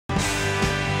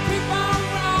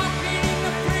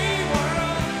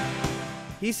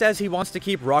He says he wants to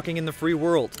keep rocking in the free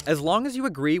world, as long as you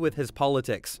agree with his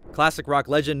politics. Classic rock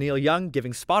legend Neil Young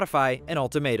giving Spotify an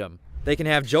ultimatum. They can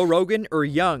have Joe Rogan or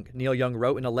Young, Neil Young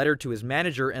wrote in a letter to his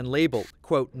manager and labeled,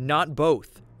 quote, "not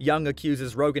both." Young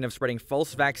accuses Rogan of spreading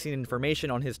false vaccine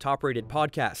information on his top-rated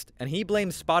podcast, and he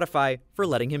blames Spotify for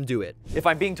letting him do it. If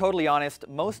I'm being totally honest,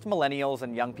 most millennials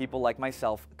and young people like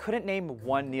myself couldn't name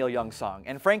one Neil Young song,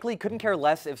 and frankly couldn't care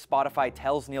less if Spotify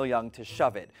tells Neil Young to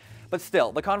shove it. But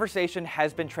still, the conversation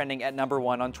has been trending at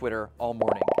 #1 on Twitter all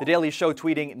morning. The Daily Show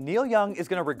tweeting, "Neil Young is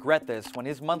gonna regret this when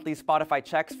his monthly Spotify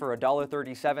checks for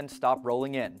 $1.37 stop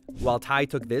rolling in." While Ty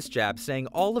took this jab, saying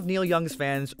all of Neil Young's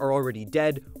fans are already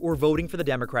dead or voting for the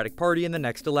Democratic Party in the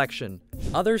next election.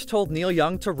 Others told Neil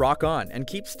Young to rock on and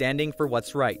keep standing for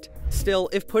what's right. Still,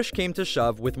 if push came to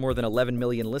shove, with more than 11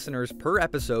 million listeners per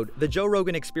episode, the Joe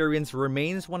Rogan Experience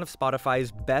remains one of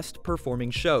Spotify's best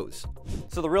performing shows.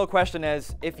 So the real question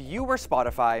is, if you were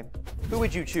Spotify, who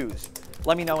would you choose?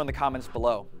 Let me know in the comments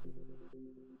below.